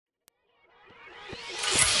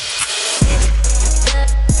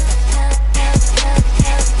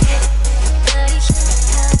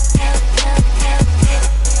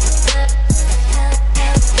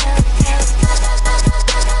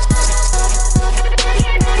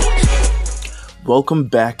Welcome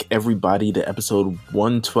back, everybody, to episode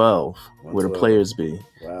 112, where the players be.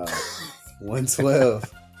 Wow.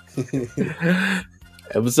 112.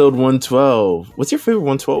 Episode 112. What's your favorite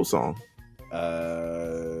 112 song?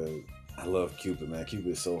 I love Cupid, man. Cupid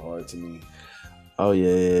is so hard to me. Oh,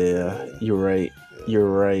 yeah. You're right. Yeah. You're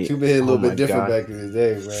right. Cupid hit a little bit different back in the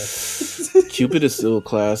day, man. Cupid is still a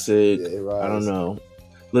classic. Yeah, I don't know.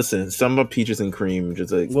 Listen, some of Peaches and Cream,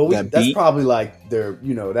 just like that's probably like their,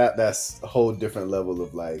 that's a whole different level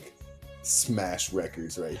of like smash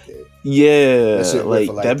records right there. Yeah, that shit went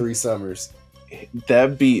for like 3 summers.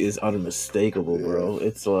 That beat is unmistakable, bro.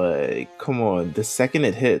 It's like, come on, the second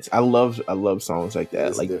it hits, I love songs like that.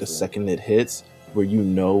 It's like different. The second it hits, where you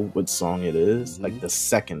know what song it is, like the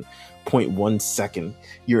second, 0.1 second,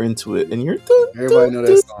 you're into it, and you're everybody know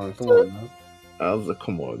that song. Come on, man. I was like,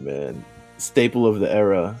 come on, man. Staple of the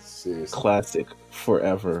era. Seriously. Classic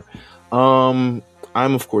forever. I'm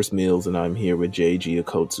of course Meelz, and I'm here with JG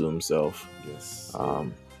Akotsu himself. Yes.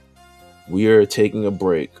 We are taking a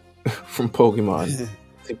break from Pokemon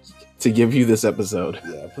to give you this episode.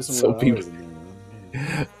 Yeah, put some people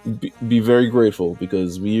be very grateful,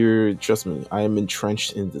 because trust me, I am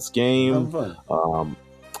entrenched in this game.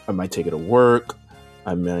 I might take it to work.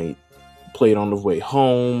 I might play it on the way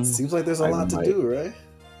home. Seems like there's a lot to do, right?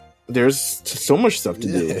 There's so much stuff to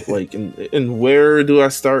do. Like, and where do I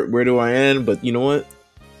start? Where do I end? But you know what?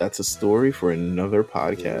 That's a story for another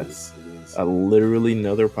podcast. It is. Literally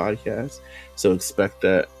another podcast. So expect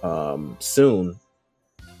that soon.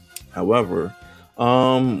 However,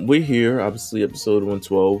 we're here. Obviously, episode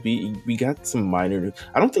 112. We got some minor news.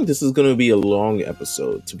 I don't think this is going to be a long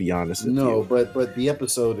episode, to be honest with you. No, but the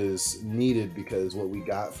episode is needed, because what we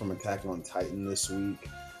got from Attack on Titan this week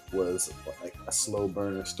was like a slow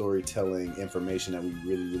burner storytelling information that we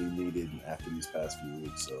really needed after these past few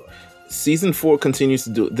weeks. So season 4 continues to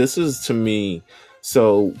do it. This is, to me,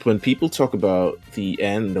 so when people talk about the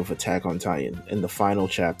end of Attack on Titan and the final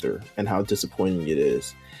chapter and how disappointing it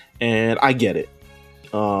is, and I get it.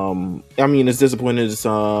 I mean, it's disappointing.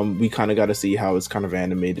 We kind of got to see how it's kind of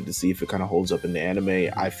animated to see if it kind of holds up in the anime.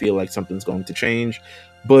 I feel like something's going to change,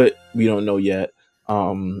 but we don't know yet.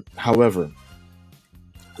 However,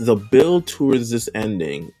 the build towards this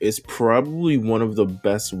ending is probably one of the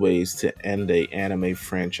best ways to end a anime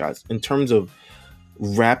franchise in terms of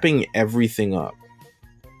wrapping everything up.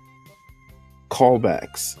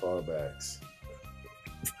 Callbacks,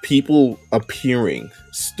 people appearing,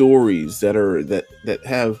 stories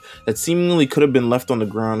that seemingly could have been left on the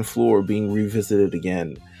ground floor being revisited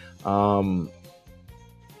again.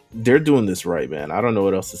 They're doing this right, man. I don't know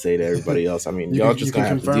what else to say to everybody else. I mean, y'all just gonna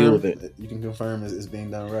have to deal with it. You can confirm it's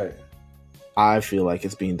being done right. I feel like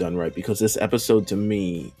it's being done right, because this episode to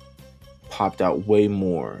me popped out way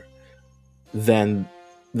more than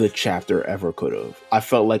the chapter ever could have. I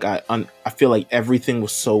felt like I feel like everything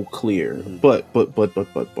was so clear. Mm-hmm. But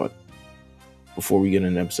before we get in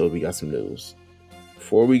an episode, we got some news.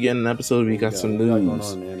 We got some news.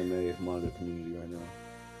 What's going on in the anime manga community right now?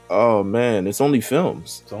 Oh man, it's only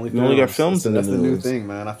films. We only got films in the news. That's the new thing,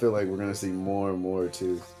 man. I feel like we're gonna see more and more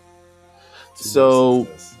too. So,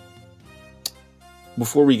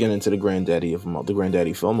 before we get into the granddaddy of them all, the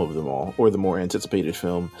granddaddy film of them all, or the more anticipated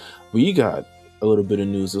film, we got a little bit of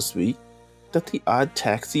news this week that the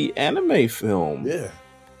ODDTAXI anime film. Yeah,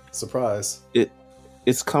 surprise!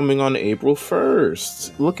 It's coming on April 1st.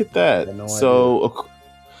 Yeah. Look at that. So,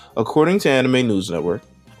 according to Anime News Network,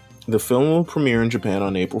 the film will premiere in Japan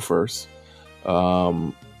on April 1st.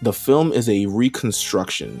 The film is a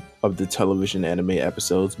reconstruction of the television anime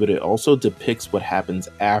episodes, but it also depicts what happens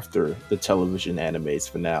after the television anime's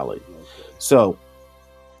finale. So,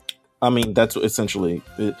 I mean, that's essentially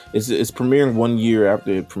it's premiering 1 year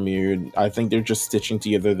after it premiered. I think they're just stitching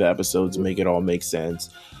together the episodes to make it all make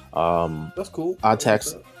sense. That's cool.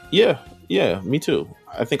 ODDTAXI, yeah, me too.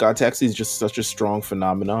 I think ODDTAXI is just such a strong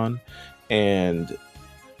phenomenon, and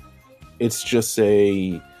it's just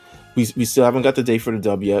we still haven't got the date for the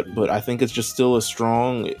dub yet, but I think it's just still a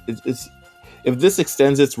strong. It's if this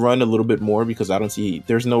extends its run a little bit more, because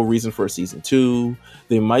there's no reason for a season 2.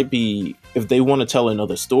 They might be, if they want to tell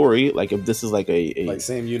another story, like if this is like a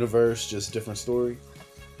same universe, just different story.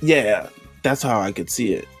 Yeah, that's how I could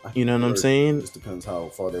see it. You know what I'm saying? It just depends how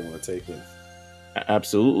far they want to take it.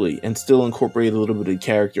 Absolutely, and still incorporate a little bit of the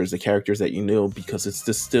characters that you know, because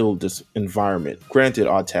it's still this environment. Granted,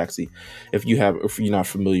 ODDTAXI, if you're not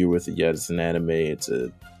familiar with it yet, it's an anime. It's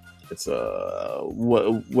a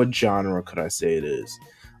what genre could I say it is?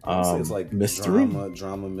 It's like mystery,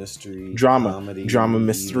 drama mystery, comedy, drama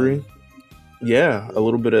mystery. Yeah, a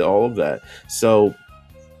little bit of all of that. So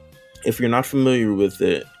if you're not familiar with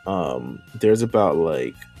it, there's about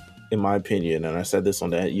like, in my opinion, and I said this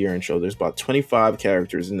on that year-end show, there's about 25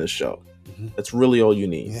 characters in this show. That's really all you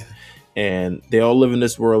need. Yeah. And they all live in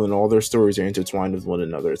this world, and all their stories are intertwined with one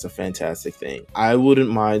another. It's a fantastic thing. I wouldn't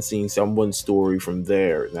mind seeing someone's story from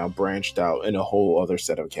there now branched out in a whole other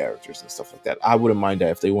set of characters and stuff like that. I wouldn't mind that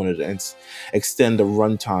if they wanted to extend the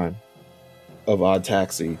runtime of Odd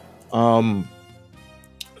Taxi. But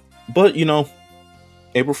you know,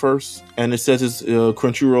 April 1st, and it says it's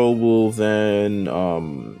Crunchyroll will then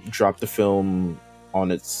drop the film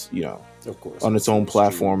on its, you know, of course, on its own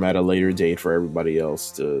platform at a later date for everybody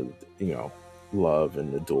else to, you know, love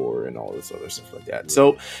and adore and all this other stuff like that.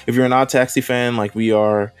 So if you're an Odd Taxi fan like we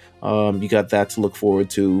are, you got that to look forward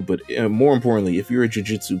to. But more importantly, if you're a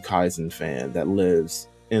Jujutsu Kaisen fan that lives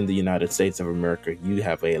in the United States of America, you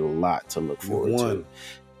have a lot to look forward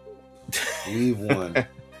to. We've won.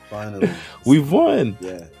 Finally. We've won.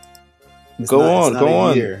 Yeah. Go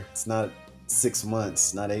on. Year. It's not 6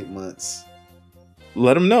 months, not 8 months.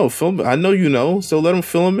 Let them know. Film. I know you know, so let them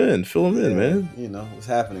fill them in. Fill them in, man. You know what's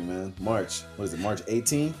happening, man. March. What is it? March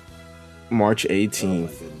 18th. March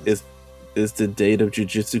 18th is the date of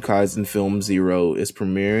Jujutsu Kaisen Film Zero. Is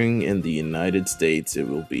premiering in the United States. It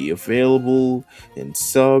will be available in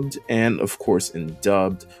subbed and, of course, in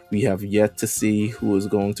dubbed. We have yet to see who is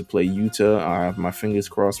going to play Yuta. I have my fingers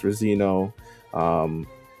crossed for Zeno,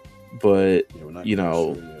 but you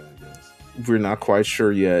know. We're not quite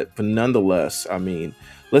sure yet, but nonetheless, I mean,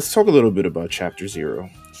 let's talk a little bit about Chapter 0.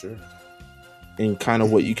 Sure. And kind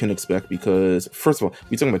of what you can expect, because first of all,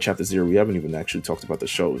 we're talking about Chapter 0. We haven't even actually talked about the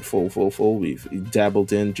show in full. We've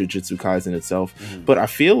dabbled in Jujutsu Kaisen itself, but I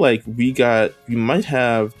feel like we might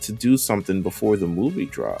have to do something before the movie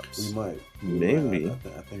drops. We might. Maybe.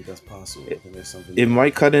 I think that's possible. I think there's something. It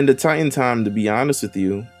might cut into Titan time, to be honest with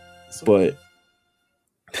you, but.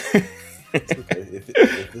 It's okay. If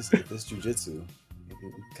it's jujitsu, you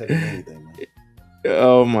can cut anything, man.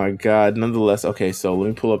 Oh my god. Nonetheless, okay, so let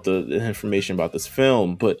me pull up the information about this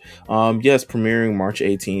film. But yes, premiering March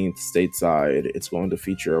 18th stateside. It's going to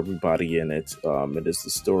feature everybody in it. It is the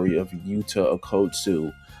story of Yuta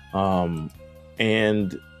Okotsu.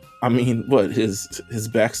 And I mean, what his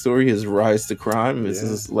backstory, his rise to crime, is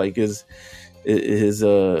this like his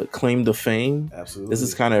claim to fame? Absolutely. This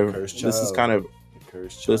is kind of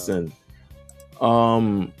listen.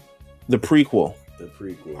 The prequel.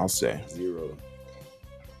 I'll say 0.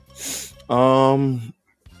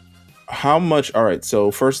 How much? All right. So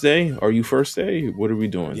first day. Are you first day? What are we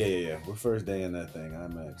doing? Yeah. We're first day in that thing.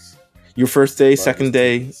 IMAX. Your first day, second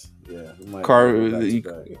day. Yeah. We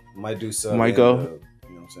Might do some. Might go.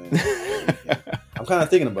 You know what I'm saying? I'm kind of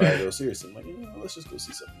thinking about it though. Seriously, I'm like, let's just go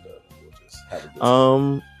see something. We'll just have a good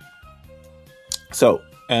time. So.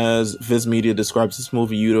 As Viz Media describes this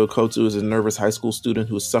movie, Yuta Okotsu is a nervous high school student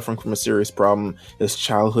who is suffering from a serious problem. His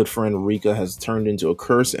childhood friend Rika has turned into a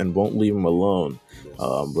curse and won't leave him alone.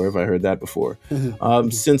 Where have I heard that before?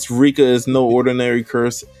 Since Rika is no ordinary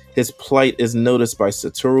curse, his plight is noticed by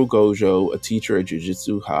Satoru Gojo, a teacher at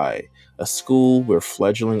Jujutsu High, a school where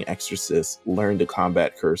fledgling exorcists learn to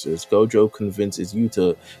combat curses. Gojo convinces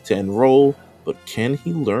Yuta to enroll, but can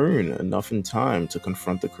he learn enough in time to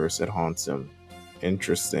confront the curse that haunts him?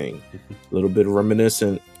 Interesting. A little bit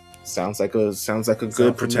reminiscent. Sounds like a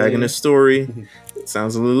good protagonist story.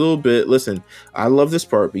 Sounds a little bit. Listen, I love this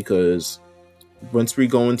part because once we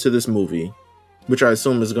go into this movie, which I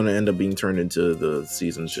assume is going to end up being turned into the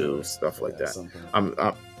season 2 stuff like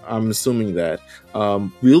that. I'm assuming that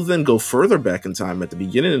we'll then go further back in time at the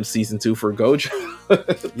beginning of season 2 for Gojo.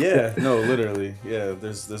 Yeah, no, literally. Yeah,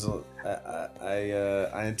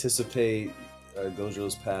 I anticipate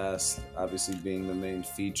Gojo's past obviously being the main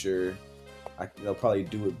feature. They'll probably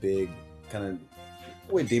do it big, kind of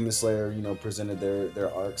the way Demon Slayer, presented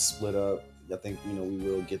their arcs split up. I think we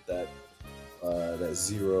will get that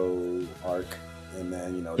Zero arc, and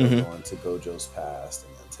then they'll go into Gojo's past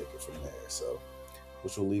and then take it from there. So,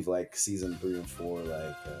 which will leave like season 3 and 4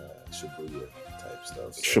 like Shibuya type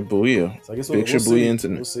stuff. So, Shibuya. So I guess we'll Shibuya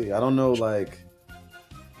incident. We'll see. I don't know like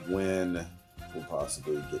when we'll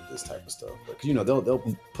possibly get this type of stuff, but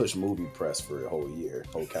they'll push movie press for a whole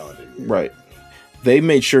calendar year. Right. They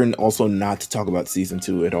made sure also not to talk about season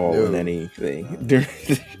 2 at all in anything.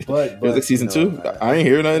 But like season 2, I ain't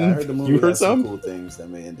hear nothing. I heard the movie you heard has some cool things that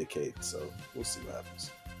may indicate. So we'll see what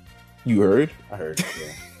happens. You heard? I heard.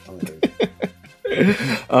 Yeah,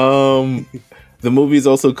 I heard. The movie is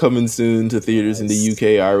also coming soon to theaters in the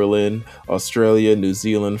UK, Ireland, Australia, New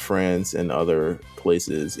Zealand, France, and other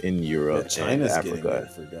places in Europe and Africa.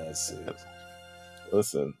 For God's sake.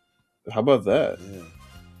 Listen, how about that? Yeah.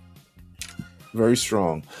 Very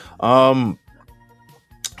strong.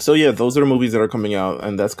 So yeah, those are the movies that are coming out,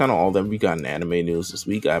 and that's kind of all that we got in anime news this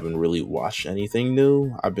week. I haven't really watched anything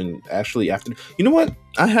new. I've been actually after. You know what?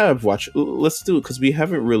 I have watched. Let's do it because we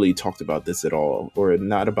haven't really talked about this at all, or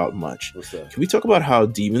not about much. What's that? Can we talk about how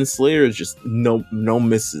Demon Slayer is just no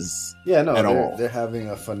misses? Yeah, no, at all. They're having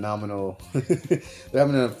a phenomenal. They're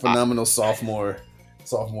having a phenomenal sophomore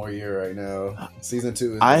year right now. Season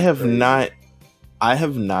 2. I have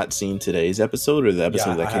not seen today's episode or the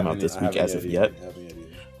episode that came out this week as of yet.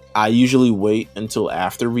 I usually wait until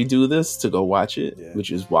after we do this to go watch it,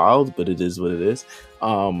 which is wild, but it is what it is.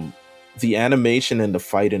 The animation and the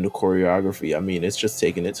fight and the choreography, I mean, it's just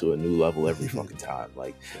taking it to a new level every fucking time.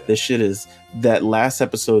 Like, this shit is... That last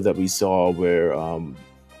episode that we saw where, oh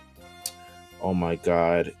my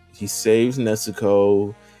god, he saves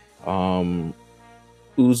Nezuko,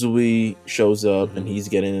 Uzui shows up and he's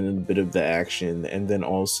getting in a bit of the action, and then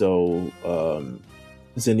also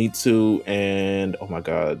Zenitsu and oh my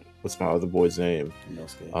god, what's my other boy's name?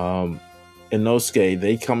 Inosuke.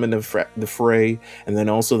 They come in the fray, and then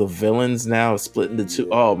also the villains now split into two.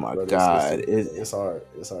 Oh my god, it's hard.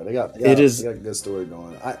 They got a good story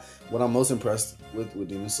going. What I'm most impressed with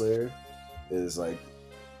Demon Slayer is like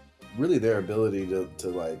really their ability to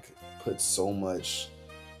like put so much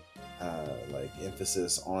like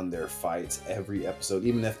emphasis on their fights every episode,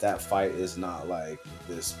 even if that fight is not like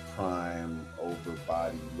this prime over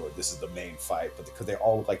body or this is the main fight, but because they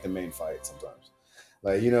all look like the main fight sometimes.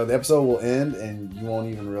 Like, you know, the episode will end and you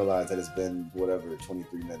won't even realize that it's been whatever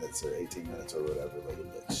 23 minutes or 18 minutes or whatever. Like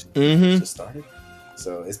it just started.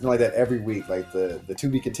 So it's been like that every week. Like the to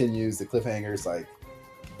be continues, the cliffhangers, like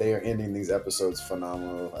they are ending these episodes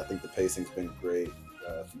phenomenal. I think the pacing's been great.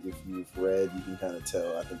 If you've read, you can kind of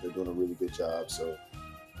tell. I think they're doing a really good job. So,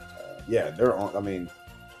 yeah, they're on. I mean,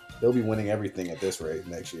 they'll be winning everything at this rate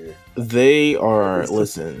next year. They are.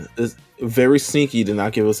 Listen, it's very sneaky to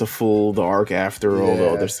not give us the arc after all the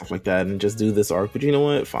other stuff like that, and just do this arc. But you know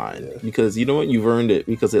what? Fine, because you know what? You've earned it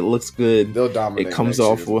because it looks good. They'll dominate. It comes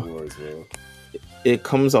off well. It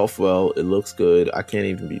comes off well. It looks good. I can't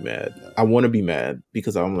even be mad. Yeah. I want to be mad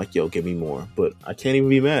because I'm like, yo, give me more. But I can't even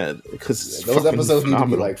be mad because those episodes need to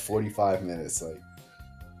be like 45 minutes. Like,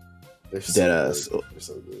 they're so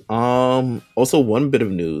good. Also, one bit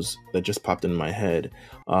of news that just popped in my head.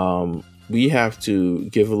 We have to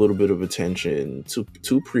give a little bit of attention to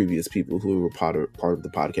two previous people who were part of the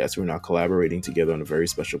podcast who are now collaborating together on a very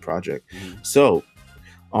special project. Mm-hmm. So,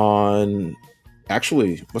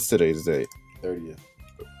 what's today's date? 30th.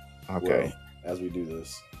 Okay. Well, as we do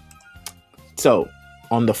this. So,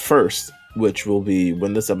 on the 1st, which will be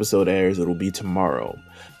when this episode airs, it'll be tomorrow,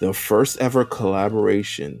 the first ever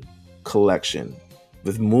collaboration collection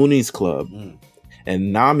with Moonies Club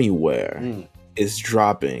and Namiwear is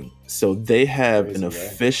dropping. So they have an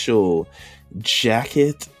official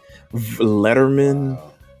jacket, Letterman.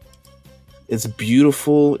 Wow. It's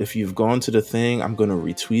beautiful. If you've gone to the thing, I'm going to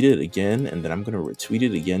retweet it again, and then I'm going to retweet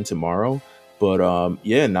it again tomorrow. But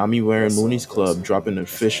Namiwear and Moonies Club dropping an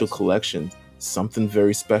official collection. Something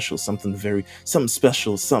very special, something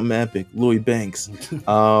special, something epic. Lloyd Banks.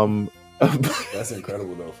 That's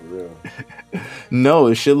incredible though, for real. No,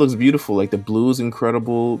 it shit looks beautiful. Like the blue is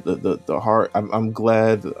incredible. The heart. I'm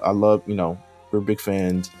glad. I love. We're big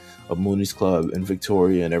fans of Moonies Club and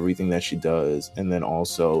Victoria and everything that she does. And then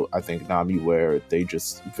also, I think Namiwear, they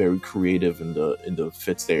just very creative in the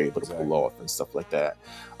fits they're able to pull off and stuff like that.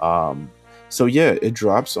 So yeah, it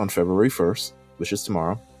drops on February 1st, which is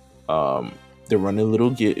tomorrow. They're running a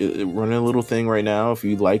little thing right now. If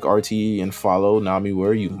you like RTE and follow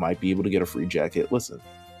Namiwear, you might be able to get a free jacket. Listen,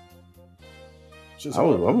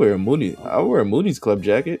 I'll wear a Moonies Club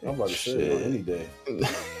jacket. I'm about to say on any day.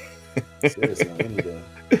 Seriously, on any day.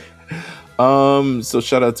 So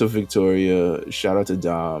shout out to Victoria, shout out to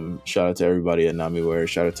Dom, shout out to everybody at Namiwear,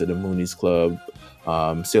 shout out to the Moonies Club,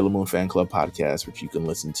 Sailor Moon Fan Club podcast, which you can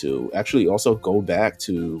listen to. Actually, also go back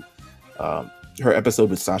to her episode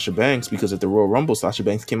with Sasha Banks, because at the Royal Rumble, Sasha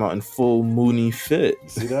Banks came out in full Mooney fit.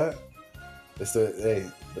 See that?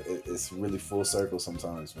 It's really full circle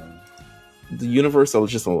sometimes, man. The universe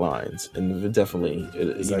just aligns, and it definitely,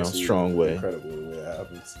 strong way. Incredible the way it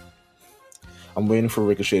happens. I'm waiting for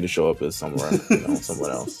Ricochet to show up as someone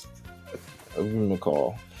else. I'll give him a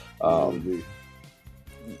call.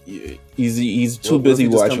 He's too busy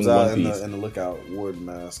watching One Piece. In the Lookout Warden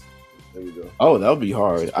mask. There we go. Oh, that would be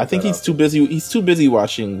hard. I think he's too busy. He's too busy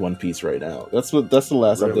watching One Piece right now. That's the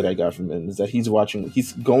last update I got from him, is that he's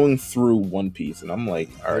going through One Piece, and I'm like,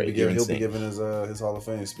 all right, he'll be giving his Hall of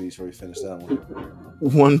Fame speech where he finished that one.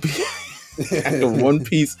 One Piece. After One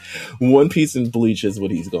Piece and Bleach is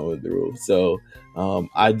what he's going through. So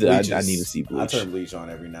I need to see Bleach. I turn Bleach on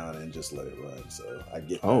every now and then, just let it run. So I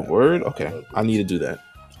get. Oh, word. Okay, I need to do that.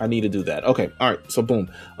 Okay, all right. So boom.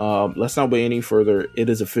 Let's not wait any further. It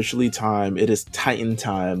is officially time. It is Titan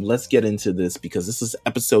time. Let's get into this because this is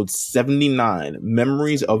episode 79,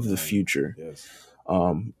 Memories of the Future. Yes.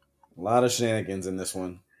 A lot of shenanigans in this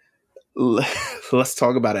one. Let's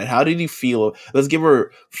talk about it. How did you feel? Let's give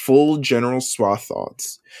our full general swath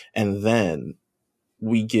thoughts, and then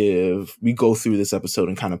we go through this episode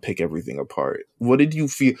and kind of pick everything apart. What did you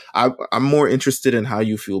feel? I'm more interested in how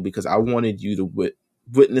you feel because I wanted you to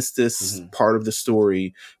witness this part of the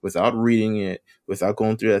story without reading it, without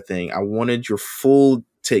going through that thing. I wanted your full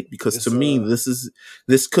take because to me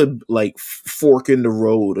this could like fork in the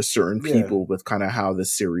road of certain people with kind of how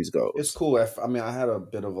this series goes. It's cool. I mean, I had a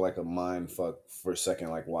bit of like a mind fuck for a second,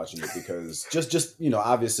 like watching it because just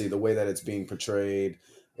obviously the way that it's being portrayed,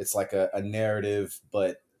 it's like a narrative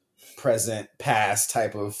but present past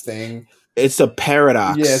type of thing. It's a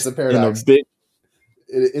paradox. Yeah, it's a paradox.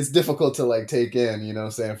 It's difficult to like take in, you know what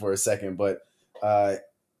I'm saying, for a second, but I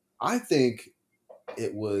think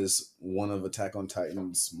it was one of Attack on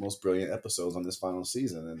Titan's most brilliant episodes on this final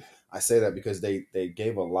season. And I say that because they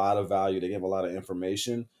gave a lot of value. They gave a lot of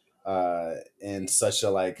information in such a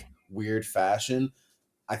like weird fashion.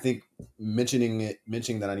 I think mentioning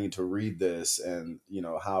that I need to read this and,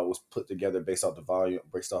 how it was put together based off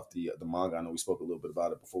the manga. I know we spoke a little bit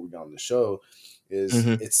about it before we got on the show is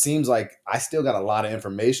it seems like I still got a lot of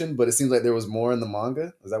information, but it seems like there was more in the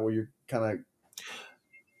manga. Is that where you're kind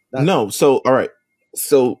of... No. So, all right.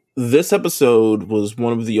 So this episode was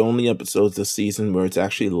one of the only episodes this season where it's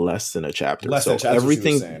actually less than a chapter.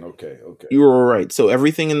 Everything. You were saying. Okay. You were right. So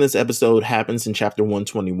everything in this episode happens in chapter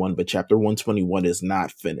 121, but chapter 121 is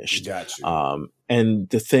not finished. Got you. And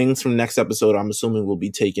the things from next episode, I'm assuming, will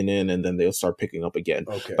be taken in, and then they'll start picking up again.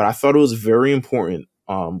 Okay. But I thought it was very important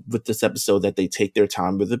with this episode that they take their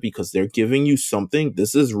time with it because they're giving you something.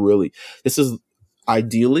 This is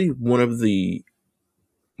ideally one of the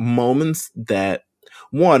moments that.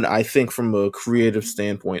 One, I think from a creative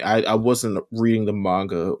standpoint, I wasn't reading the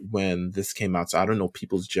manga when this came out, so I don't know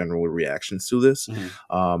people's general reactions to this.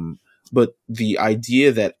 But the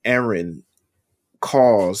idea that Eren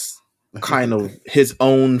caused kind of his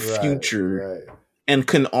own future and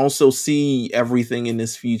can also see everything in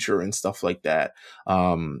his future and stuff like that.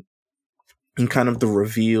 And kind of the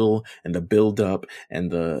reveal and the build up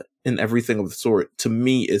and everything of the sort, to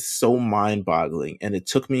me, is so mind boggling. And it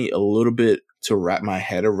took me a little bit to wrap my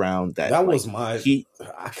head around that. That was I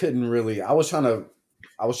couldn't really, I was trying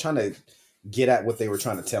to get at what they were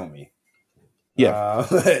trying to tell me. Yeah.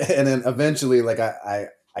 And then eventually, like I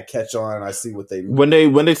catch on and I see what they when they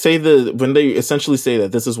essentially say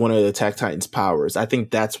that this is one of the Attack Titan's powers. I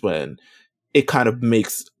think that's when it kind of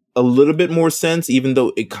makes a little bit more sense, even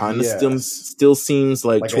though it kind of still seems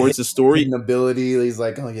like towards the story. Hidden ability. He's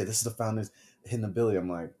like, oh yeah, this is the founder's hidden ability.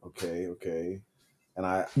 I'm like, okay. And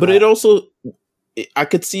I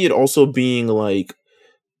could see it also being like,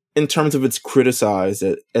 in terms of it's criticized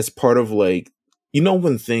as part of like,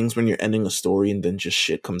 when you're ending a story and then just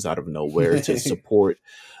shit comes out of nowhere to support,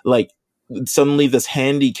 like suddenly this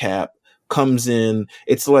handicap comes in.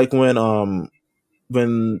 It's like when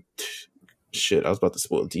shit, I was about to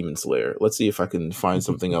spoil Demon Slayer. Let's see if I can find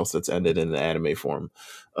something else that's ended in the anime form.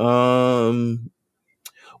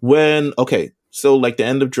 So like the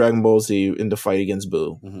end of Dragon Ball Z in the fight against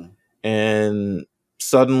Boo, and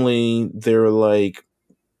suddenly they're like,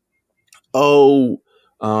 we're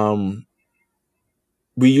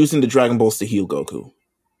using the Dragon Balls to heal Goku.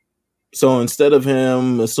 So instead of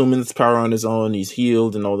him assuming this power on his own, he's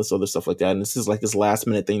healed and all this other stuff like that. And this is like this last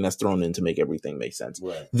minute thing that's thrown in to make everything make sense.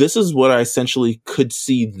 Right. This is what I essentially could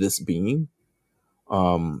see this being.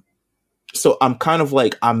 So I'm kind of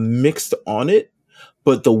like, I'm mixed on it,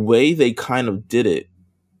 but the way they kind of did it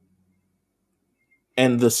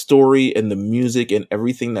and the story and the music and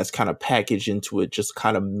everything that's kind of packaged into it just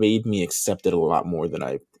kind of made me accept it a lot more than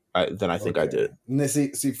I think I did. And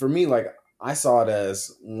see, for me, like, I saw it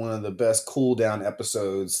as one of the best cool down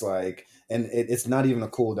episodes, like, and it's not even a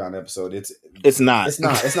cool down episode. It's not.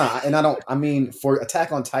 And for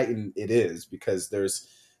Attack on Titan, it is, because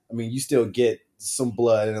you still get some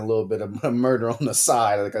blood and a little bit of murder on the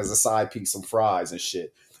side, like as a side piece, some fries and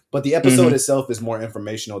shit. But the episode itself is more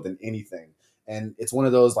informational than anything. And it's one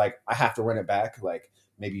of those, like, I have to run it back, like,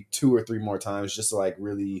 maybe 2 or 3 more times just to, like,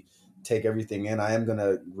 really take everything in. I am going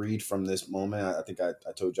to read from this moment. I think I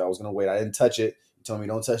told you I was going to wait. I didn't touch it. You told me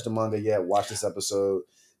don't touch the manga yet. Watch this episode.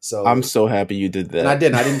 I'm So, so happy you did that. and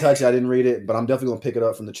I didn't touch it. I didn't read it, but I'm definitely gonna pick it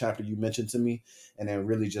up from the chapter you mentioned to me, and then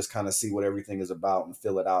really just kind of see what everything is about and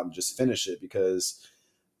fill it out and just finish it, because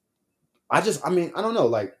I mean, I don't know,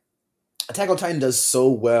 like Attack on Titan does so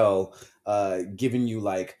well, giving you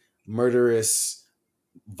like murderous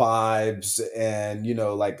vibes and, you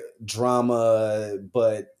know, like drama,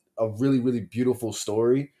 but a really, really beautiful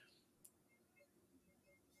story.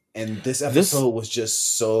 And this episode was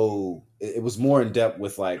just so, it was more in depth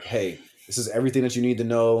with like, hey, this is everything that you need to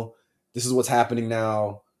know. This is what's happening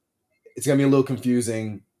now. It's gonna be a little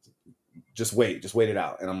confusing. Just wait it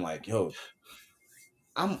out. And I'm like, yo,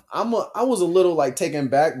 I was a little like taken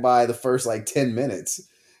back by the first like 10 minutes,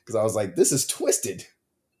 because I was like, this is twisted.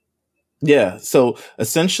 Yeah. So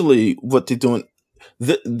essentially, what they're doing,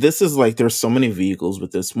 this is like, there's so many vehicles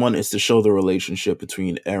with this. One is to show the relationship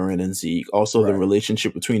between Eren and Zeke. Also, the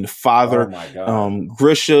relationship between the father,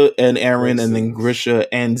 Grisha and Eren, and then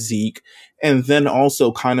Grisha and Zeke, and then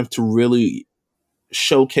also kind of to really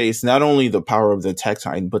showcase not only the power of the Tech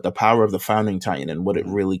Titan, but the power of the Founding Titan and what it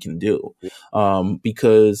really can do.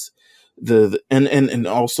 Because and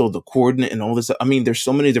also the coordinate and all this. I mean, there's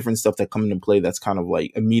so many different stuff that come into play that's kind of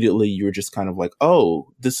like immediately you're just kind of like,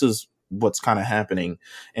 oh, this is what's kind of happening.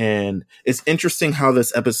 And it's interesting how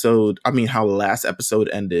how last episode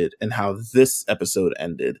ended and how this episode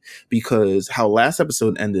ended, because how last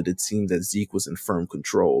episode ended, it seemed that Zeke was in firm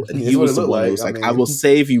control, and he was the one who was like, I will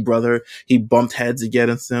save you, brother. He bumped heads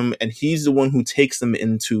against him, and he's the one who takes them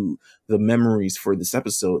into the memories for this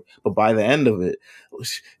episode. But by the end of it,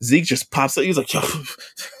 Zeke just pops up. He's like, yo,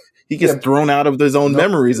 he gets thrown out of his own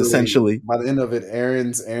memories, essentially. By the end of it,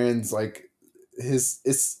 Aaron's like,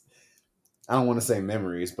 I don't want to say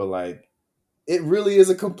memories, but like, it really is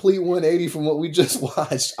a complete 180 from what we just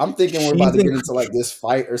watched. I'm thinking we're about to get into like this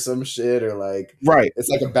fight or some shit, or like, it's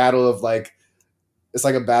like a battle of like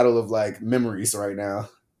memories right now.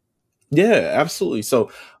 Yeah, absolutely.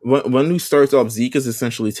 So when we start off, Zeke is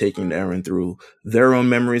essentially taking Eren through their own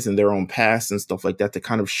memories and their own past and stuff like that to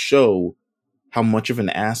kind of show how much of an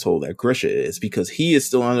asshole that Grisha is, because he is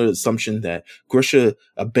still under the assumption that Grisha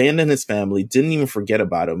abandoned his family, didn't even forget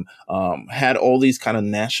about him, had all these kind of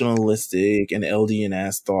nationalistic and Eldian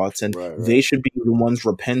ass thoughts, and they should be the ones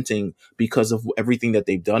repenting because of everything that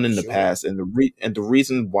they've done in the past, and the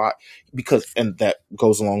reason why, and that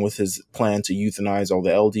goes along with his plan to euthanize all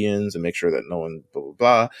the Eldians and make sure that no one blah blah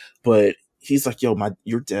blah, but he's like, yo,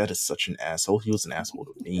 your dad is such an asshole. He was an asshole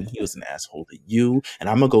to me. He was an asshole to you. And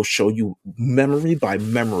I'm going to go show you memory by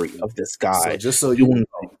memory of this guy. So just so you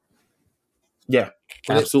know. Yeah,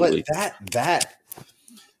 absolutely. But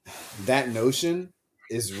that notion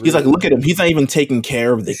is really... He's like, look at him. He's not even taking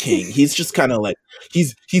care of the king. He's just kind of like,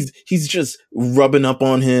 he's just rubbing up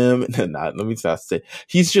on him. Let me stop saying.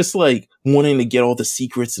 He's just like wanting to get all the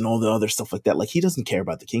secrets and all the other stuff like that. Like, he doesn't care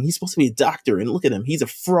about the king. He's supposed to be a doctor, and look at him. He's a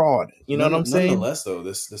fraud. You know what I'm saying? Nonetheless, though,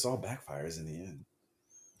 this all backfires in the end.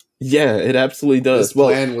 Yeah, it absolutely does. This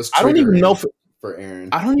plan was I don't even know for Eren.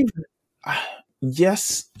 I don't even.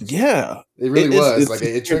 Yes, yeah, it really was. Like,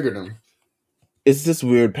 it triggered him. It's this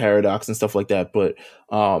weird paradox and stuff like that. But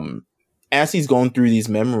as he's going through these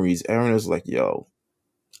memories, Eren is like, yo,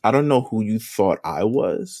 I don't know who you thought I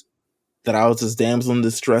was. That I was this damsel in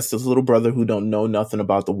distress, this little brother who don't know nothing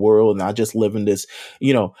about the world, and I just live in this,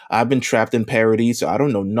 I've been trapped in paradise, so I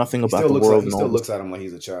don't know nothing about the world. He still looks at him like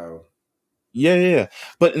he's a child. Yeah.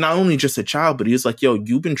 But not only just a child, but he's like, yo,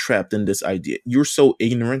 you've been trapped in this idea. You're so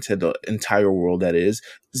ignorant to the entire world that is.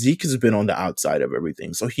 Zeke has been on the outside of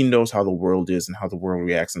everything. So he knows how the world is and how the world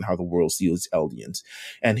reacts and how the world sees Eldians.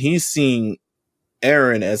 And he's seeing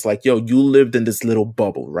Eren as like, yo, you lived in this little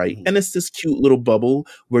bubble, right? And it's this cute little bubble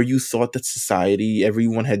where you thought that society,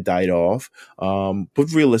 everyone had died off.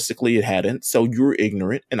 But realistically, it hadn't. So you're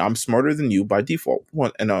ignorant, and I'm smarter than you by default.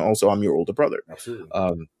 And also, I'm your older brother.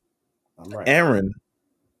 Absolutely. Right. Eren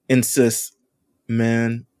insists,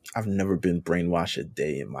 man, I've never been brainwashed a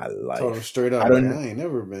day in my life. Told him straight up, I ain't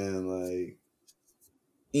never been like.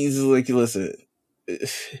 He's like, listen,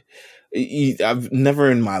 I've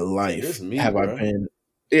never in my life I been.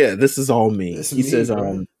 Yeah, this is all me.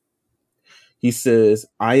 He says,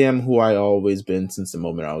 I am who I always been since the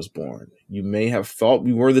moment I was born. You may have thought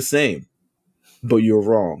we were the same, but you're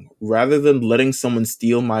wrong. Rather than letting someone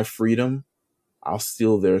steal my freedom, I'll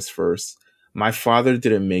steal theirs first. My father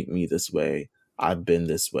didn't make me this way. I've been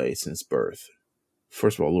this way since birth.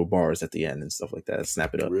 First of all, little bars at the end and stuff like that.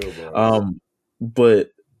 Snap it up. Real bars. But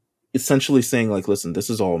essentially saying like, listen, this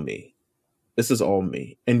is all me. This is all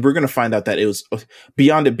me. And we're going to find out that it was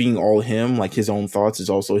beyond it being all him, like his own thoughts is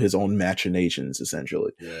also his own machinations,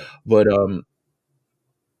 essentially. Yeah. But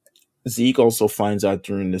Zeke also finds out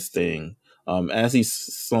during this thing, as he's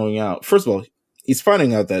slowing out. First of all, he's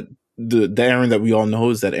finding out that the Eren that we all know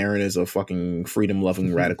is that Eren is a fucking freedom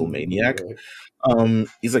loving radical maniac. Right.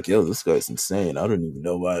 He's like, yo, this guy's insane. I don't even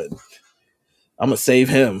know why. I'm gonna save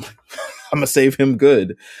him. I'm gonna save him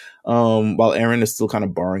good. While Eren is still kind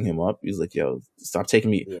of barring him up, he's like, yo, stop taking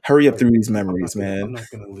me. Yeah. Hurry up Like, through these memories, man. I'm not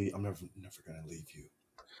gonna leave. I'm never gonna leave you.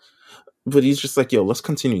 But he's just like, yo, let's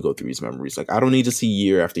continue to go through these memories. Like, I don't need to see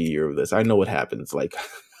year after year of this. I know what happens. Like,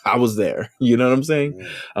 I was there. You know what I'm saying?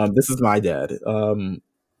 Yeah. This is my dad.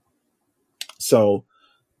 So,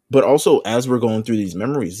 but also as we're going through these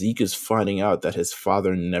memories, Zeke is finding out that his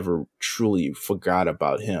father never truly forgot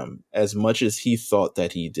about him as much as he thought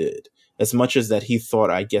that he did. As much as that he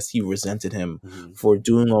thought, I guess he resented him for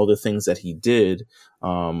doing all the things that he did.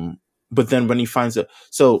 But then when he finds it,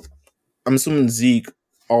 so I'm assuming Zeke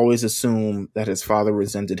always assumed that his father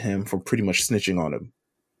resented him for pretty much snitching on him.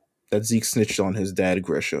 That Zeke snitched on his dad,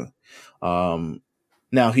 Grisha.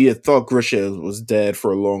 Now, he had thought Grisha was dead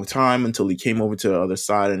for a long time until he came over to the other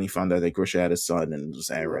side and he found out that Grisha had a son and it was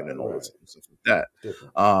Eren and all this stuff like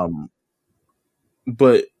that.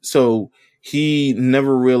 But so he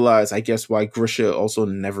never realized, I guess, why Grisha also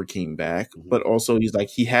never came back. But also, he's like,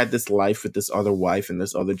 he had this life with this other wife and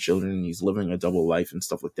this other children. And he's living a double life and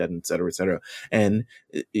stuff like that, et cetera, et cetera. And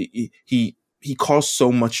he caused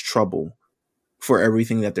so much trouble for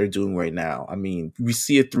everything that they're doing right now. I mean, we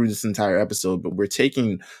see it through this entire episode, but we're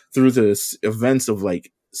taking through the events of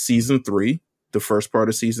like season 3, the first part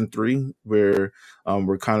of season 3, where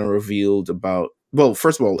we're kind of revealed about, well,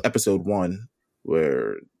 first of all, episode 1,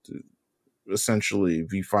 where essentially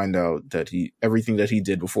we find out that everything that he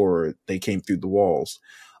did before they came through the walls.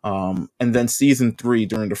 And then season 3,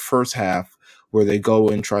 during the first half, where they go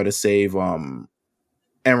and try to save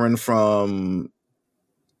Eren from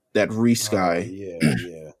that Reese guy.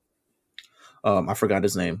 Yeah. I forgot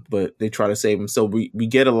his name, but they try to save him. So we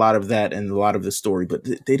get a lot of that and a lot of the story, but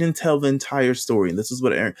they didn't tell the entire story. And this is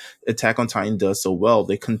what Attack on Titan does so well.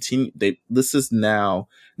 They continue. This is now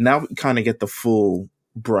we kind of get the full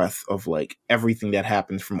breadth of like everything that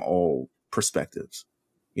happens from all perspectives.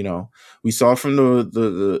 You know, we saw it from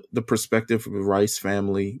the perspective of the Rice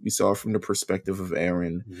family. We saw it from the perspective of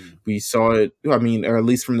Eren. We saw it, I mean, or at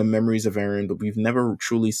least from the memories of Eren, but we've never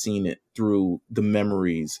truly seen it through the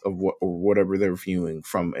memories of whatever they're viewing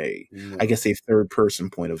from I guess, a third person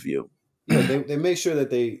point of view. Yeah, they make sure that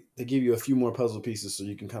they give you a few more puzzle pieces so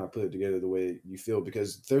you can kind of put it together the way you feel,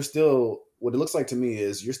 because they're still, what it looks like to me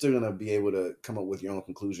is you're still going to be able to come up with your own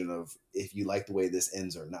conclusion of if you like the way this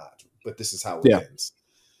ends or not. But this is how it ends.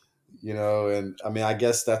 You know, and I mean, I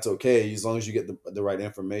guess that's okay as long as you get the right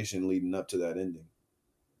information leading up to that ending.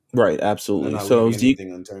 Right, absolutely. So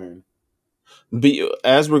anything unturned. But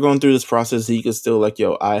as we're going through this process, Zeke is still like,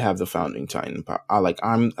 yo, I have the founding Titan power.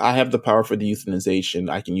 I have the power for the euthanization.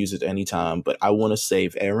 I can use it anytime, but I want to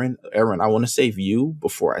save Eren. I want to save you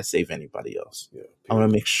before I save anybody else. Yeah, I want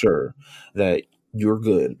to make sure that you're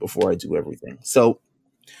good before I do everything. So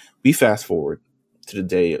we fast forward to the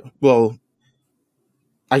day. Well,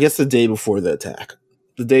 I guess the day before the attack,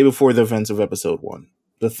 the day before the events of episode 1,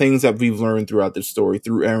 the things that we've learned throughout the story,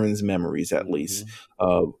 through Eren's memories at least,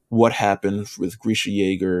 what happened with Grisha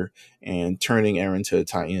Jaeger and turning Eren to a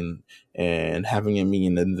Titan and having him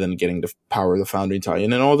mean and then getting the power of the founding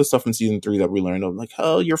Titan and all the stuff in season 3 that we learned of, like,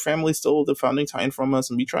 oh, your family stole the founding Titan from us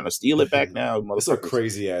and we trying to steal it back now. It's a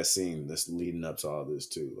crazy ass scene that's leading up to all this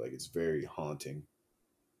too. Like, it's very haunting.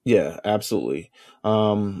 Yeah, absolutely.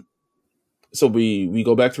 So we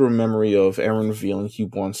go back to a memory of Eren revealing he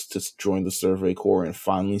wants to join the Survey Corps and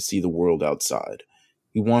finally see the world outside.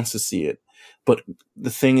 He wants to see it. But the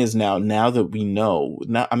thing is now that we know,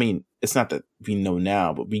 it's not that we know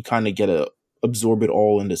now, but we kind of get to absorb it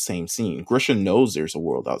all in the same scene. Grisha knows there's a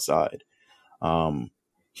world outside.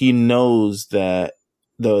 He knows that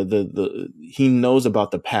he knows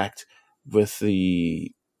about the pact with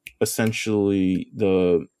essentially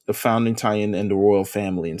the founding Titan and the royal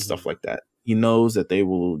family and stuff like that. He knows that they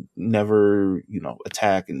will never,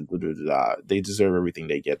 attack and blah, blah, blah. They deserve everything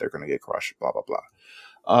they get. They're going to get crushed, blah, blah,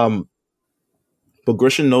 blah. But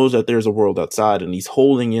Grisha knows that there's a world outside and he's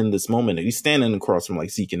holding in this moment. And he's standing across from like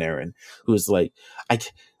Zeke and Eren, who's like, I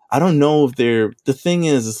don't know if the thing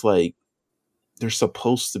is, it's like, they're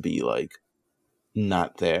supposed to be like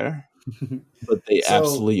not there, but they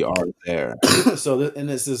absolutely are there. So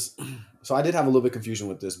I did have a little bit of confusion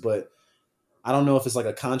with this, but I don't know if it's like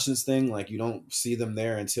a conscience thing. Like, you don't see them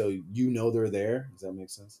there until you know they're there. Does that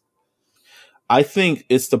make sense? I think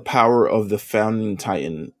it's the power of the founding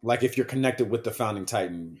Titan. Like, if you're connected with the founding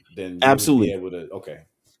Titan, then you absolutely would be able to. Okay.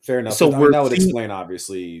 Fair enough. So 'Cause, I mean, we're that would seeing explain,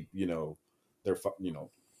 obviously, the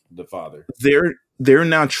father. they're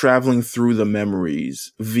now traveling through the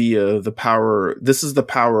memories via the power. This is the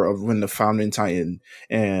power of when the founding titan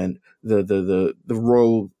and the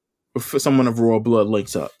royal, someone of royal blood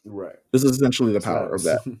links up. Right. This is essentially the power of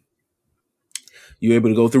that. You're able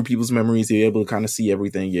to go through people's memories. You're able to kind of see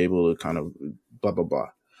everything. You're able to kind of blah blah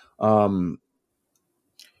blah.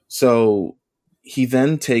 So he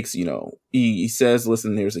then takes, he says,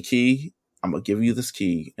 "Listen, there's a key. I'm gonna give you this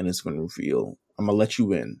key, and it's gonna reveal. I'm gonna let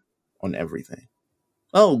you in on everything."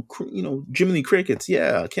 Oh, Jiminy Crickets.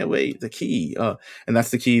 Yeah, I can't wait. The key. And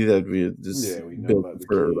that's the key that we just we know built about the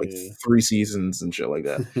for key, like 3 seasons and shit like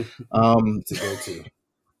that. To go to.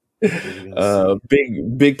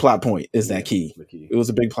 Big plot point is that The key. key. It was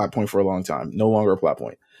a big plot point for a long time. No longer a plot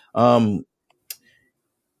point.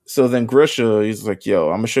 So then Grisha, he's like, "Yo,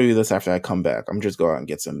 I'm gonna show you this after I come back. I'm just go out and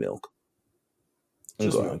get some milk." He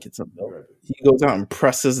goes out and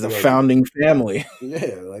presses the founding family.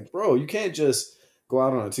 Yeah, like, bro, you can't just go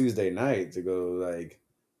out on a Tuesday night to go like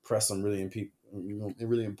press some really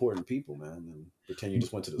important people, man, and pretend you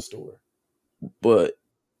just went to the store. But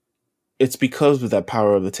it's because of that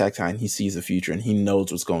power of the tactile, he sees the future and he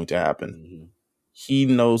knows what's going to happen. Mm-hmm. He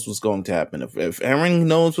knows what's going to happen. If Eren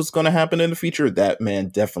knows what's going to happen in the future, that man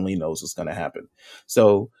definitely knows what's going to happen.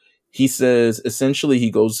 So he says, essentially,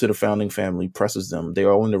 he goes to the founding family, presses them.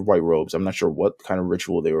 They're all in their white robes. I'm not sure what kind of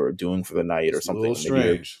ritual they were doing for the night or something. A little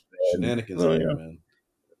strange. Shenanigans in there, man.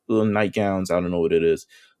 Little nightgowns. I don't know what it is.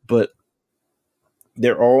 But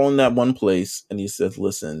they're all in that one place. And he says,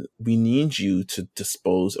 "Listen, we need you to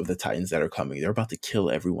dispose of the Titans that are coming. They're about to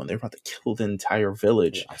kill everyone. They're about to kill the entire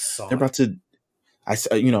village. Yeah, I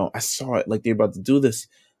saw it. Like, they're about to do this.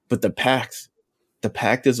 But the pact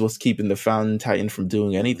is what's keeping the founding titan from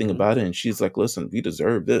doing anything about it." And she's like, "Listen, we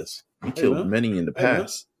deserve this. We killed many in the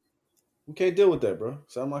past. We can't deal with that, bro.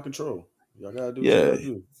 It's out of my control. Y'all gotta do what Yeah." you gotta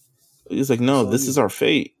do. He's like, "No, this is our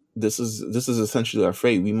fate. This is essentially our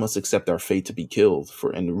fate. We must accept our fate to be killed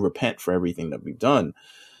and repent for everything that we've done."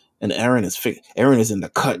 And Eren is in the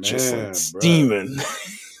cut, just like steaming.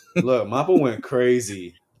 Look, Mappa went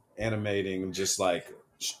crazy animating just like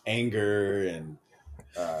anger and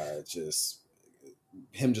just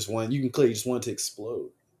him just wanted, you can clearly just wanted to explode.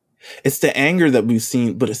 It's the anger that we've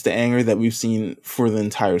seen, but it's the anger that we've seen for the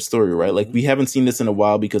entire story, right? Like, we haven't seen this in a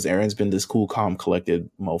while because Eren's been this cool, calm,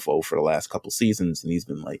 collected mofo for the last couple seasons, and he's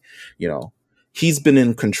been like, he's been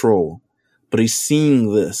in control. But he's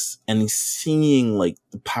seeing this, and he's seeing like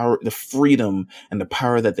the power, the freedom, and the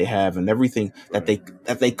power that they have, and everything that they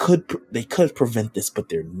could prevent this, but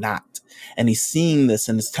they're not. And he's seeing this,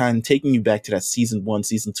 and it's time taking you back to that season 1,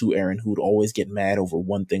 season 2 Eren, who would always get mad over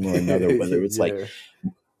one thing or another, whether it's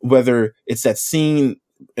whether it's that scene.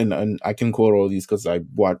 And I can quote all these because I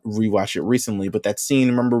rewatched it recently. But that scene,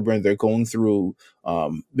 remember when they're going through,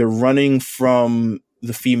 they're running from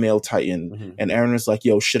the female Titan, and Eren is like,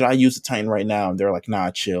 "Yo, should I use the Titan right now?" And they're like, "Nah,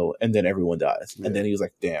 chill." And then everyone dies. And then he was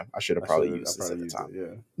like, "Damn, I should have probably used this at the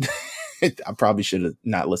time. I probably should have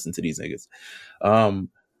not listened to these niggas."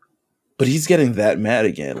 But he's getting that mad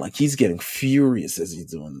again. Like, he's getting furious as he's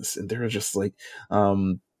doing this. And they're just like,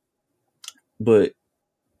 but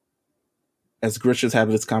as Grisha's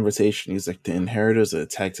having this conversation, he's like, "The inheritors of the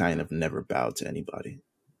Attack Titan have never bowed to anybody.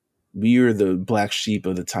 We are the black sheep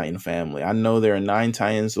of the Titan family. I know there are 9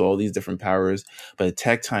 Titans with all these different powers, but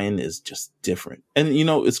Attack Titan is just different." And,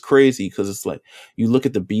 it's crazy because it's like, you look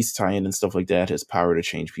at the Beast Titan and stuff like that, his power to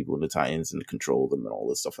change people into Titans and control them and all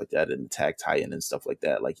this stuff like that, and Attack Titan and stuff like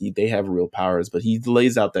that. Like, they have real powers, but he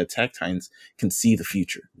lays out that Attack Titans can see the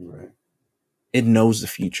future. Right. It knows the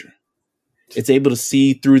future. It's able to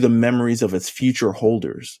see through the memories of its future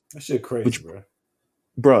holders. That shit crazy, bro.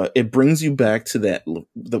 Bruh, it brings you back to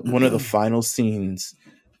one of the final scenes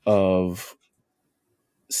of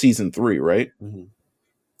season 3, right? Mm-hmm.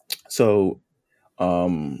 So,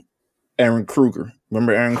 Aaron Kruger.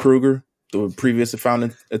 Remember Aaron Kruger, the previous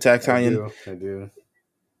founding Attack Titan? I do.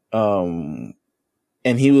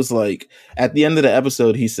 And he was like, at the end of the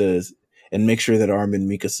episode, he says, "And make sure that Armin,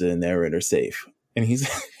 Mikasa, and Eren are safe." And he's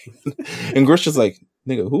and Grisha's like,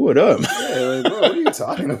 "Nigga, who are them?" Yeah, like, bro, what are you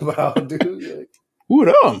talking about, dude? Like, who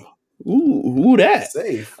are them? Who that?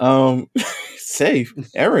 Safe. Safe.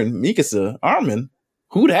 Eren, Mikasa, Armin.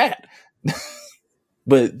 Who that?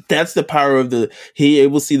 But that's the power of he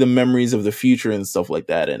able to see the memories of the future and stuff like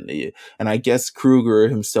that. And I guess Kruger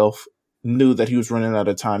himself knew that he was running out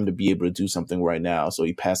of time to be able to do something right now. So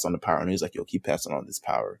he passed on the power, and he's like, "Yo, keep passing on this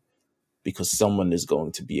power because someone is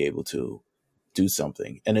going to be able to do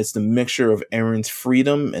something." And it's the mixture of Eren's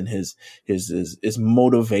freedom and his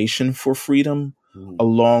motivation for freedom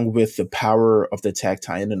along with the power of the Attack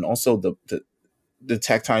Titan, and also the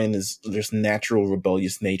Attack Titan is there's natural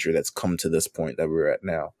rebellious nature that's come to this point that we're at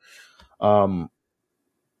now.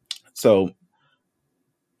 So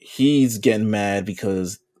he's getting mad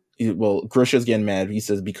because, Grisha's getting mad. He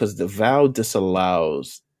says because the vow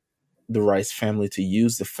disallows the Rice family to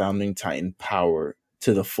use the founding Titan power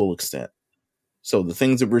to the full extent. So the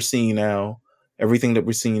things that we're seeing now, everything that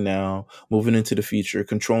we're seeing now, moving into the future,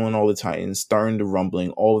 controlling all the Titans, starting the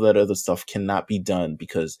rumbling, all that other stuff cannot be done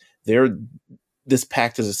because this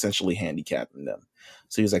pact is essentially handicapping them.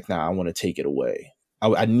 So he's like, nah, I want to take it away.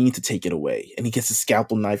 I need to take it away. And he gets a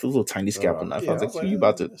scalpel knife, a little tiny scalpel knife. Yeah, I was like, you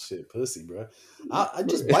about to... That shit pussy, bro. I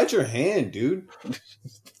just bite your hand, dude.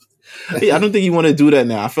 I don't think he want to do that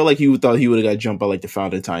now. I feel like he thought he would have got jumped by like the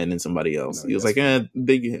founding Titan and somebody else. No, he was like,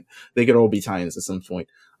 they could all be Titans at some point.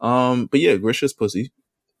 But yeah, Grisha's pussy.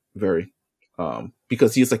 Very.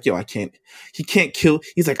 Because he's like, he can't kill.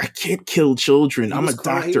 He's like, I can't kill children. I'm a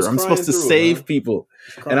doctor. I'm supposed to save people.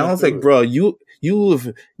 And I was like, bro,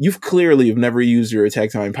 you've clearly have never used your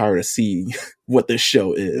Attack Titan power to see what this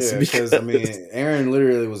show is. Yeah, because I mean, Aaron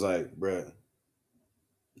literally was like, bro,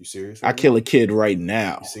 you serious? I kill a kid right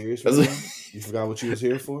now. You serious? Right now? You forgot what you was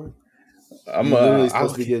here for? I'm literally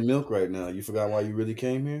supposed to be getting milk right now. You forgot why you really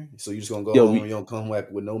came here? So you just gonna go home and you don't come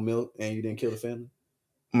back with no milk and you didn't kill the family?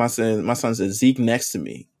 My son said, Zeke next to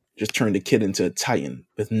me just turned the kid into a Titan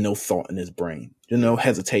with no thought in his brain. There's no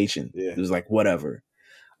hesitation. Yeah. It was like, whatever.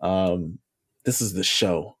 This is the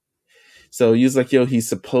show. So he was like, he's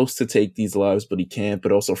supposed to take these lives, but he can't.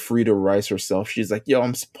 But also Frida Rice herself, she's like,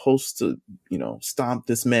 I'm supposed to, stomp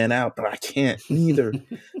this man out, but I can't neither.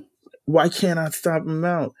 Why can't I stomp him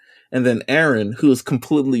out? And then Aaron, who is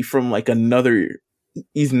completely from like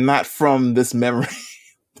he's not from this memory.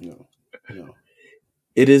 No.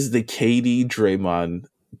 It is the KD Draymond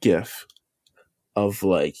gif of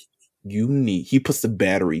like, he puts the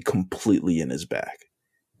battery completely in his back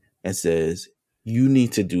and says, you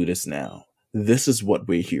need to do this now. This is what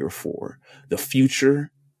we're here for. The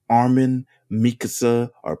future, Armin, Mikasa,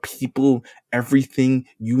 our people, everything.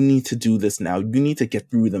 You need to do this now. You need to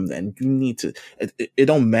get through them then. You need to, it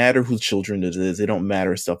don't matter whose children it is. It don't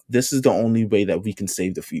matter stuff. This is the only way that we can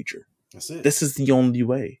save the future. That's it. This is the only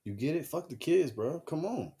way. You get it? Fuck the kids, bro. Come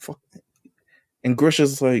on. Fuck. And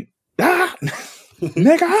Grisha's like,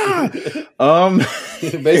 nigga.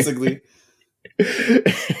 Basically.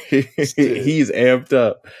 He's amped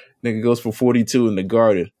up. Nigga goes for 42 in the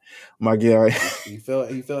garden. My guy. He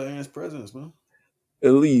felt Aaron's presence, man.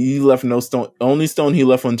 He left no stone. Only stone he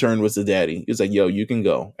left unturned was the daddy. He was like, you can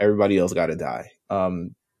go. Everybody else gotta die.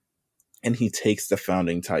 And he takes the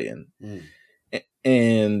founding Titan.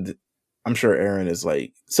 And I'm sure Aaron is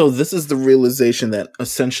like, so this is the realization that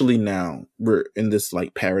essentially now we're in this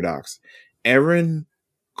like paradox. Aaron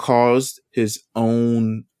caused his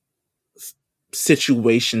own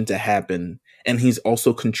situation to happen, and he's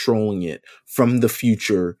also controlling it from the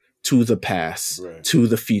future to the past, right, to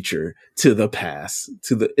the future, to the past,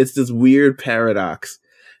 it's this weird paradox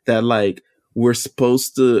that like we're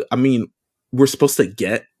supposed to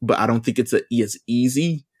get, but I don't think it's as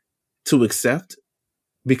easy to accept.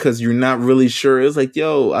 Because you're not really sure. It's like,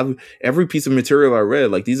 every piece of material I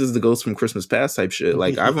read, like, these is the Ghosts from Christmas Past type shit.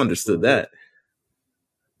 Like, I've understood that.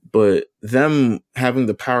 But them having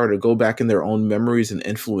the power to go back in their own memories and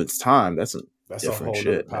influence time, that's a whole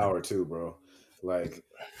shit, power, man. Too, bro. Like,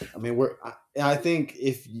 I mean, I think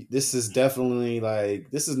this is definitely like,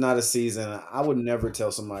 this is not a season. I would never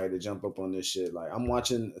tell somebody to jump up on this shit. Like, I'm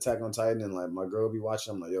watching Attack on Titan and like my girl be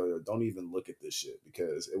watching. I'm like, yo, don't even look at this shit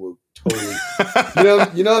because it will totally,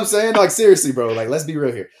 you know what I'm saying? Like, seriously, bro. Like, let's be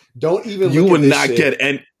real here. Don't even. You would not get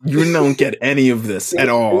any. You don't get any of this at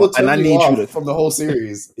all. And I need you to from the whole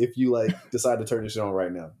series if you like decide to turn this shit on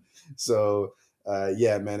right now. So,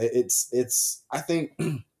 yeah, man, it's. I think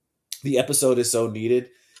the episode is so needed.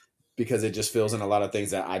 Because it just fills in a lot of things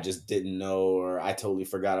that I just didn't know or I totally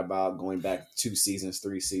forgot about going back 2 seasons,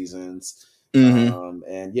 3 seasons. Mm-hmm.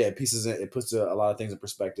 And yeah, it puts a lot of things in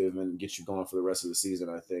perspective and gets you going for the rest of the season,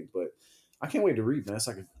 I think. But I can't wait to read, man,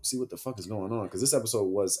 so I can see what the fuck is going on. Because this episode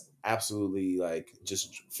was absolutely like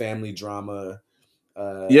just family drama.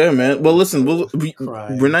 Yeah, man. Well, listen,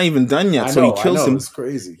 we're not even done yet. So he kills him. It's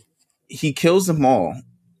crazy. He kills them all.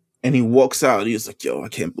 And he walks out. He's like, I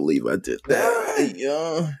can't believe I did that.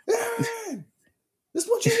 Aaron, this is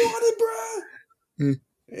what you wanted,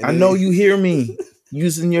 bro. I know you hear me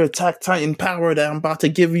using your Attack Titan power that I'm about to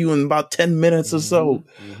give you in about 10 minutes or so.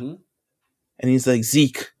 Mm-hmm. And he's like,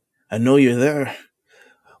 Zeke, I know you're there.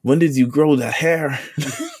 When did you grow that hair?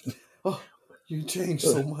 You changed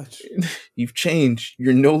so much. You've changed.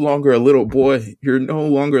 You're no longer a little boy. You're no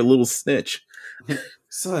longer a little snitch.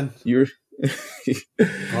 Son. You're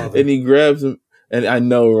and he grabs him, and I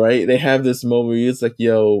know, right? They have this moment where he's like,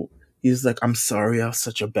 yo, he's like, I'm sorry, I was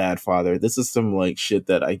such a bad father. This is some like shit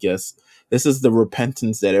that I guess this is the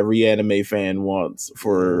repentance that every anime fan wants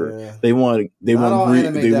for. Yeah. They want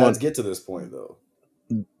anime dads get to this point though.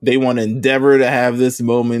 They want Endeavor to have this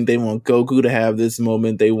moment. They want Goku to have this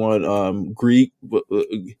moment. They want Greek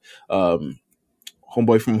homeboy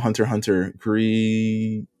from Hunter x Hunter,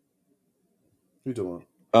 Greek. Who doing?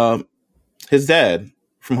 His dad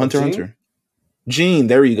from Hunter x Hunter. Gene,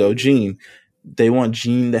 there you go, Gene. They want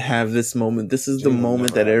Gene to have this moment. This is Gene the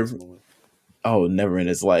moment that never in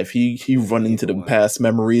his life. He run into the past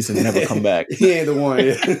memories and never come back. He ain't the one.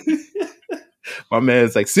 Yeah. My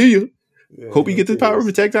man's like, see you. Yeah, hope you get this power of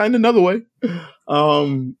Protect in another way.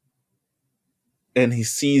 And he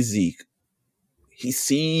sees Zeke.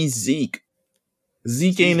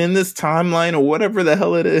 Zeke ain't in this timeline or whatever the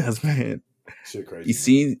hell it is, man. Shit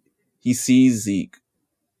crazy. He sees Zeke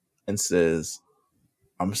and says,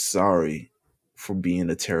 I'm sorry for being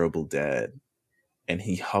a terrible dad. And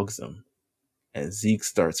he hugs him. And Zeke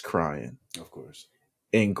starts crying. Of course.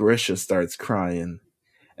 And Grisha starts crying.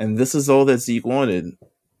 And this is all that Zeke wanted.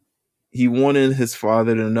 He wanted his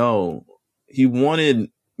father to know. He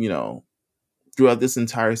wanted, throughout this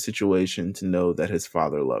entire situation to know that his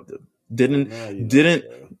father loved him. Didn't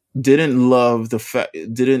love the fact,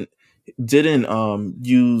 didn't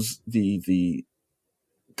use didn't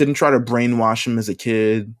try to brainwash him as a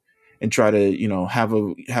kid and try to, have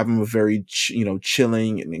him a very,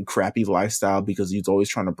 chilling and crappy lifestyle because he's always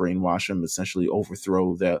trying to brainwash him, essentially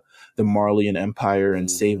overthrow the Marleyan Empire and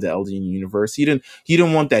save the Eldian universe. He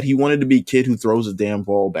didn't want that. He wanted to be a kid who throws a damn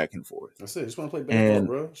ball back and forth. That's it. Just want to play baseball,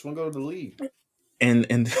 bro. Just want to go to the league.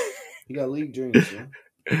 And he got league dreams, man.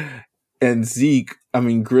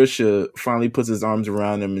 And Grisha finally puts his arms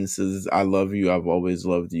around him and says, I love you. I've always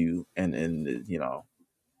loved you. And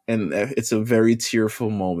it's a very tearful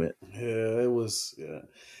moment. Yeah, it was. Yeah.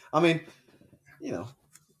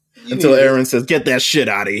 Until Aaron says, get that shit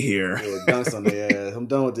out of here. Yeah, dunks on their ass. I'm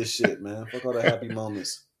done with this shit, man. Fuck all the happy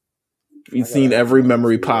moments. We've seen every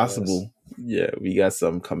memory possible. Yeah, we got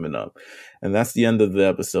something coming up. And that's the end of the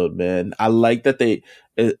episode, man. I like that they,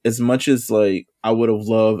 as much as like I would have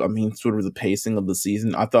loved, sort of the pacing of the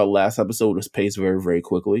season. I thought last episode was paced very, very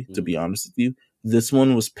quickly, to be honest with you. This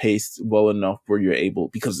one was paced well enough where you're able,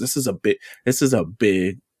 because this is a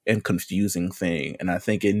big and confusing thing. And I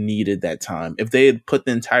think it needed that time. If they had put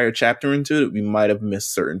the entire chapter into it, we might have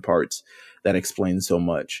missed certain parts that explain so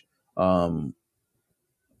much. But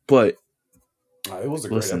it was a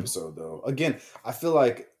great episode, though. Again, I feel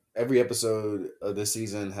like every episode of this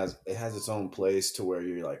season has its own place to where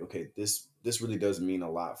you're like, okay, this really does mean a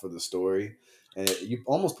lot for the story, and you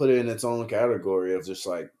almost put it in its own category of just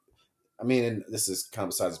like, and this is kind of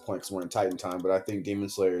besides the point because we're in Titan time, but I think Demon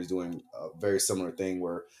Slayer is doing a very similar thing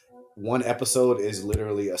where one episode is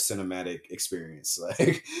literally a cinematic experience,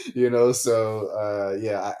 like, so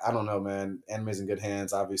I don't know, man. Anime's in good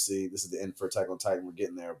hands. Obviously, this is the end for Attack on Titan. We're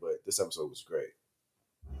getting there, but this episode was great.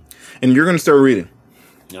 And you're gonna start reading.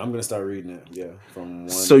 Yeah, I'm gonna start reading it. Yeah,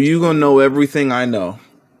 so you're gonna know everything I know.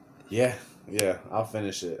 Yeah, I'll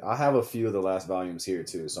finish it. I have a few of the last volumes here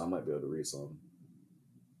too, so I might be able to read some.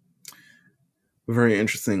 Very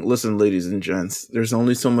interesting. Listen, ladies and gents, there's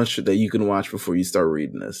only so much that you can watch before you start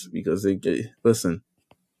reading this, because it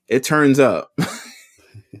turns up.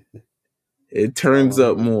 It turns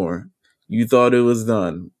up more. You thought it was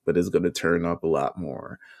done, but it's going to turn up a lot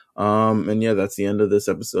more. And yeah, that's the end of this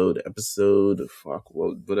episode.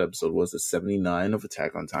 What episode was it? 79 of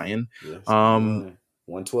Attack on Titan. Yeah,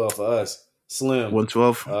 112 for us. Slim.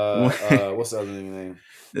 112. What's the other name?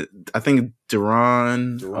 I think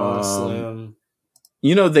Duran. Slim.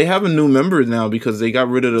 They have a new member now because they got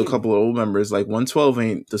rid of a couple of old members. Like 112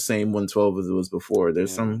 ain't the same 112 as it was before.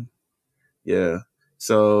 There's some. Yeah.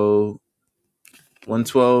 So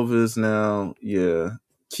 112 is now,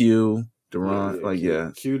 Q,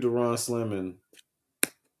 Duran, Q, Duran, Slim, and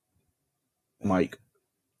Mike.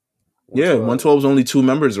 112 is only 2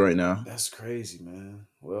 members right now. That's crazy, man.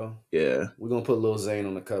 Well, yeah. We're going to put Lil Zane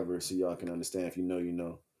on the cover so y'all can understand. If you know, you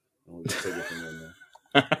know. And we'll take it from there, man.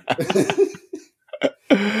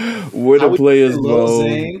 Where the players go. Lil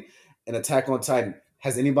Zane and Attack on Titan.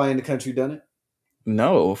 Has anybody in the country done it?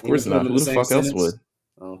 No, of course not. Who the fuck else would?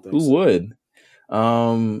 I don't think Who would?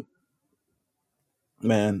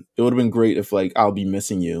 Man, it would have been great if like "I'll Be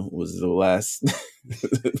Missing You" was the last.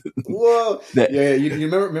 Whoa! You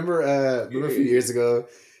remember a few years ago,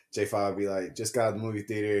 J5 would be like, "Just got out of the movie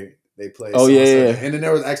theater. They play Oh songs, yeah. and then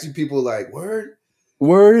there was actually people like word.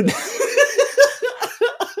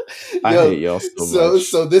 I hate y'all so much.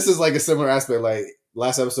 So this is like a similar aspect. Like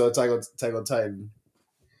last episode, Attack on Titan.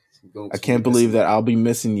 I can't believe that I'll Be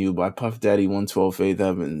Missing You by Puff Daddy 112 Faith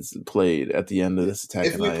Evans played at the end of this Attack.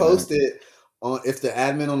 If we post it on, if the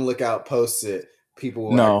admin on the Lookout posts it, people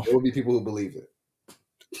will there will be people who believe it.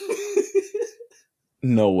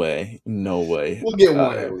 No way. We'll get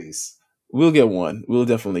one at least. We'll get one. We'll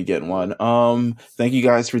definitely get one. Thank you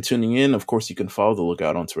guys for tuning in. Of course, you can follow The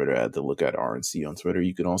Lookout on Twitter at The Lookout RNC on Twitter.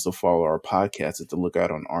 You can also follow our podcast at The Lookout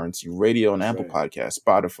on RNC Radio and Apple Podcasts,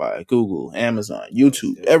 Spotify, Google, Amazon,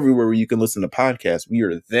 YouTube, everywhere where you can listen to podcasts. We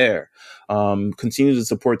are there. Continue to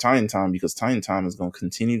support Titan Time because Titan Time is going to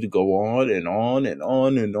continue to go on and on and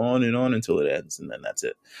on and on and on until it ends, and then that's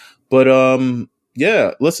it. But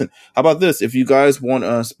yeah, listen, how about this? If you guys want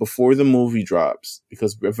us before the movie drops,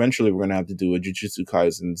 because eventually we're going to have to do a Jujutsu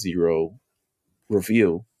Kaisen 0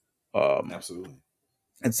 review. Absolutely.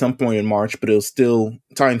 At some point in March, but it'll still,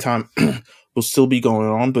 Time will still be going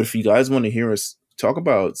on. But if you guys want to hear us talk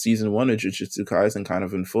about season 1 of Jujutsu Kaisen kind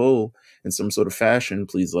of in full, in some sort of fashion,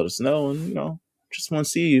 please let us know. And, just want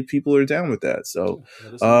to see if people are down with that. So,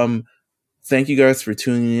 thank you guys for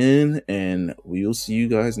tuning in, and we will see you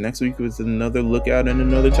guys next week with another Lookout and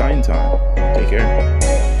another Titan Time. Take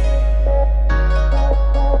care.